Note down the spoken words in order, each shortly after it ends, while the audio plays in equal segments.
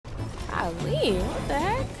Golly, what the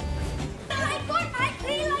heck?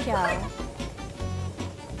 Yeah.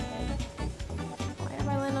 Why am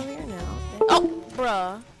I landing over here now? Oh,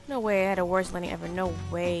 bruh. No way, I had a worst landing ever. No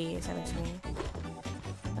way it's happening to me.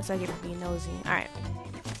 That's why I get to be nosy. Alright.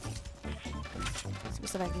 Some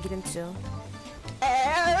stuff I can get into.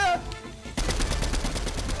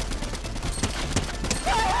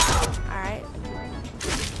 Alright.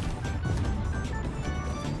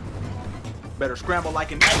 Better scramble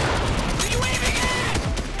like an egg. What are you aiming at?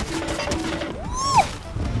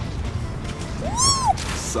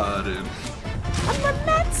 Sodden. I'm the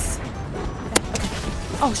nuts. Okay.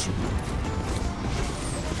 Oh shoot.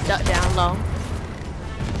 Duck down low.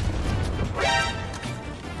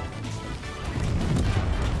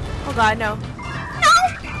 Oh god, no. No!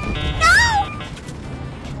 No!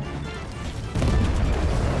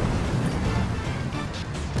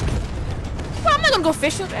 Well, I'm not gonna go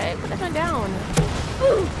fishing. Hey, put that gun down.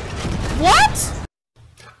 What?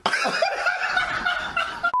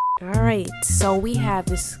 Alright, so we have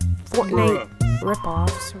this Fortnite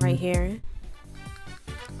ripoffs right here.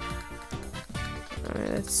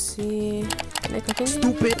 Alright, let's see. Can I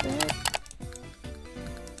continue? Stupid.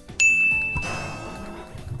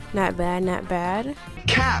 Not bad, not bad.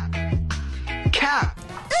 Cap! Cap!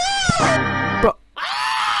 Bro.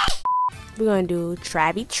 We're gonna do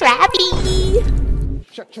Trabby.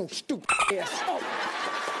 Shut your stupid ass up.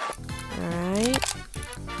 Alright.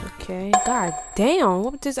 Okay. God damn,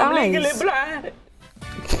 what with his eyes? Blind.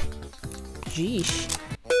 Jeesh.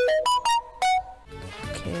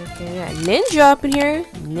 Okay, got ninja up in here.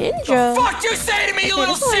 Ninja. The fuck you say to me, you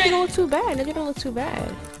little shit? This don't look too bad. Ninja don't look too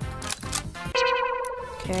bad.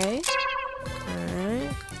 Okay.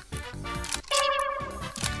 Alright.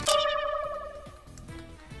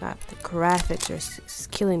 God, the graphics are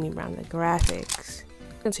just killing me, bro. The graphics.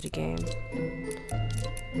 Into the game.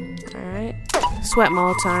 Alright. Sweat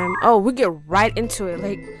mode time. Oh, we get right into it.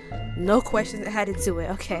 Like, no questions added to it.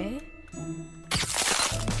 Okay.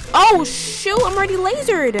 Oh, shoot. I'm already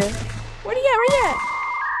lasered. Where he at? Where he at?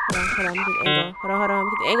 Hold on. Let me get the angle. Hold on. Let me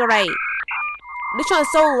get the angle right. This one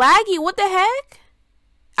is so laggy. What the heck?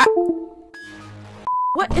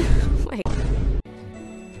 What? Wait.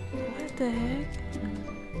 What the heck?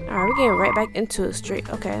 Alright, we're getting right back into it straight.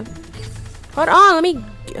 Okay. Hold on, let me.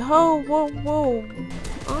 Oh, whoa.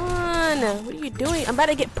 On. What are you doing? I'm about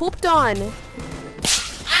to get pooped on.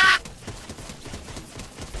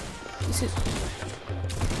 This is.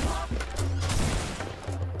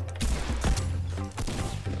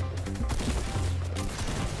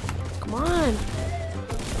 Come on.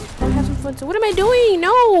 Gotta have some fun. So what am I doing?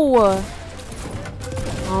 No.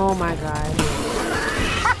 Oh my god.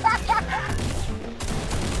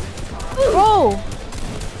 Bro.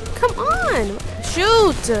 Come on.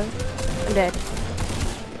 Shoot. I'm dead.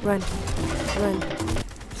 Run.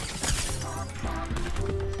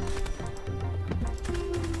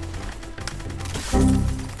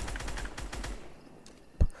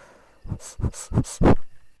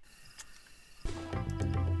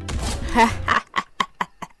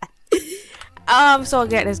 I'm so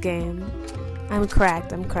good at this game. I'm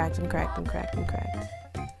cracked. I'm so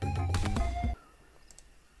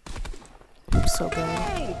good.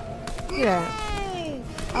 Look at that.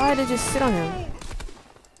 All I had to just sit on him.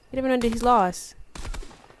 He didn't even know he's lost.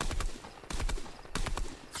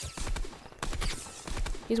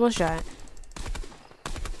 He's one shot.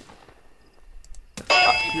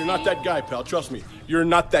 You're not that guy, pal. Trust me. You're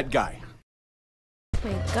not that guy. Oh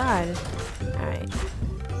my god. Alright.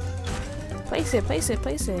 Place it. Up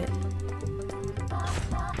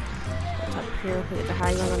here, put the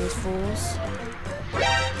high ground on these fools.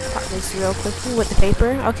 Pop this real quickly with the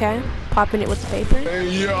paper. Okay. Popping it with the paper.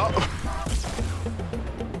 Yeah.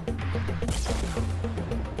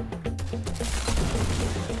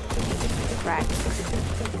 Crack.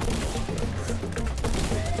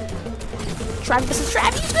 Travis versus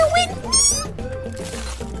Travis, he's gonna win!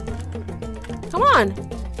 Come on!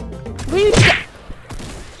 Where you get?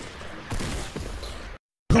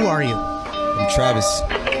 Who are you? I'm Travis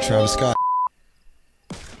Scott.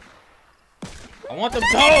 I want them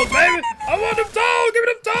toes, baby! I want them toes! Give me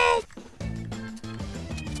them toes!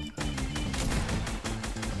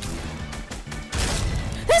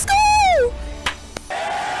 Let's go!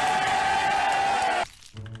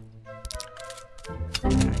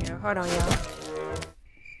 Hold on, y'all.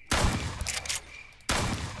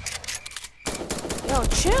 Yo,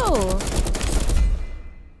 chill.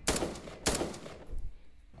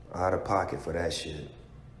 Out of pocket for that shit.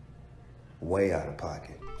 Way out of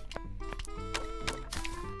pocket.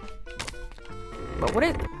 But what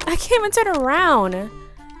it? I can't even turn around.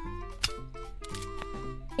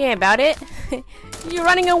 He ain't about it. You're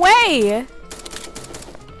running away.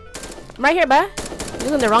 I'm right here, bud.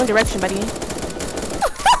 You're in the wrong direction, buddy.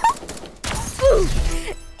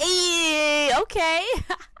 Okay.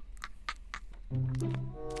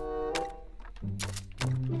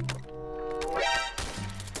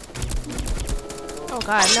 Oh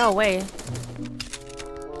God, no way.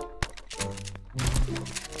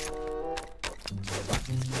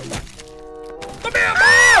 Come here,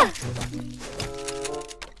 man!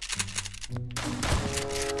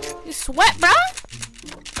 You sweat, bruh?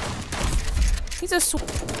 He's a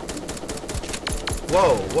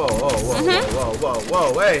Whoa, whoa, whoa, whoa, whoa,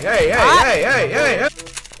 whoa, whoa, hey, hey, hey, What? hey, hey, hey, hey.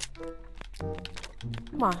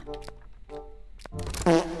 Come on.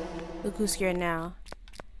 Look who's scared now.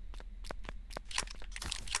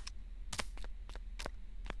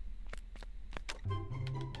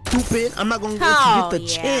 Stupid. I'm not gonna let Oh, you get the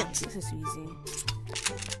yeah. chance. This is easy.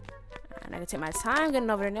 And I can take my time getting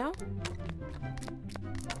over there now.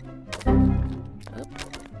 Oop.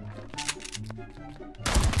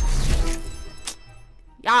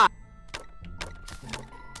 Yeah.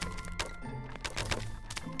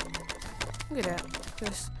 Look at that.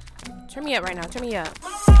 Just turn me up right now. Turn me up.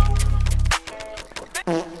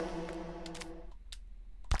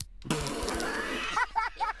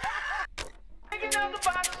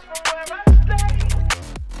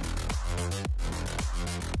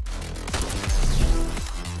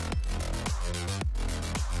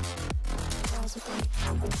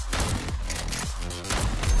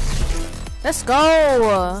 Let's go.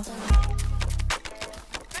 Look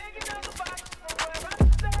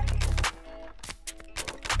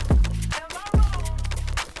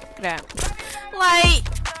at that. Like,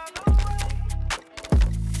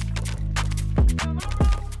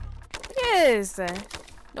 yes.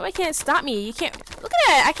 No, I can't stop me. You can't. Look at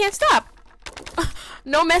that. I can't stop.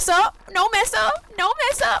 No mess up. No mess up. No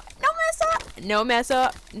mess up. No mess up. No mess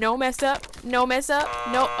up. No mess up. No mess up.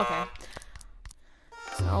 No. Okay.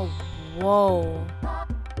 Oh, whoa.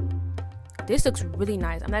 This looks really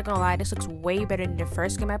nice. I'm not gonna lie. This looks way better than the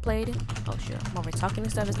first game I played. Oh shit. I'm over talking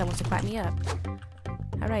and stuff. This guy wants to clap me up.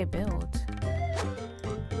 How do I build?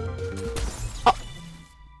 Oh.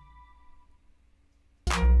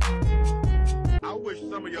 I wish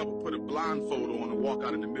some of y'all would put a blindfold on and walk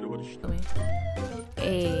out in the middle of the street.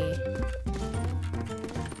 Hey.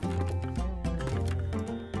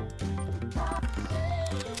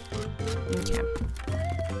 Okay.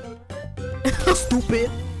 Stupid.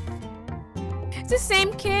 It's the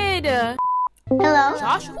same kid. Hello.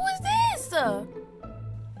 Josh, who is this?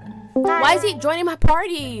 Why is he joining my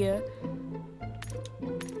party?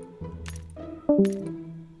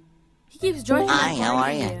 He keeps joining my party. Hi, how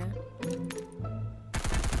are you?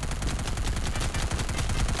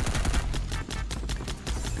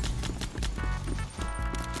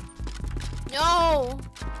 No.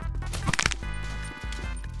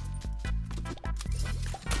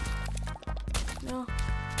 No.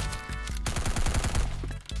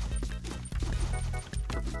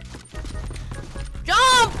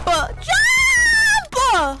 Jump! Jump!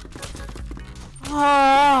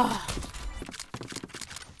 Oh.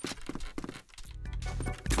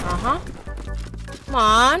 Uh-huh. Come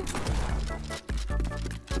on.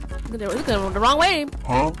 Look at the wrong way.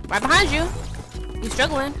 Huh? Right behind you. He's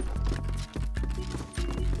struggling.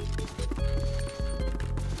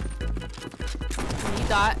 You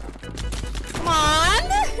thought. Come on.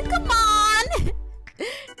 Come on.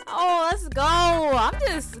 Oh, let's go.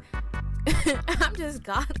 I'm just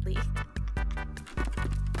godly.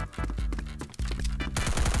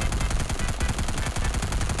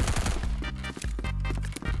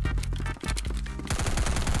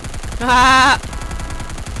 Ah.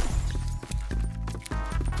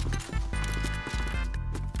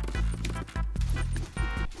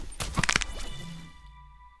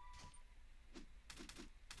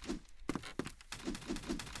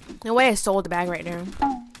 No way I sold the bag right there.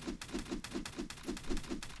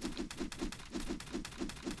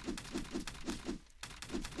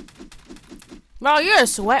 Bro, you're a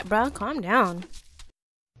sweat, bro. Calm down.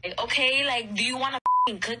 Okay, like, do you want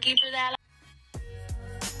a cookie for that?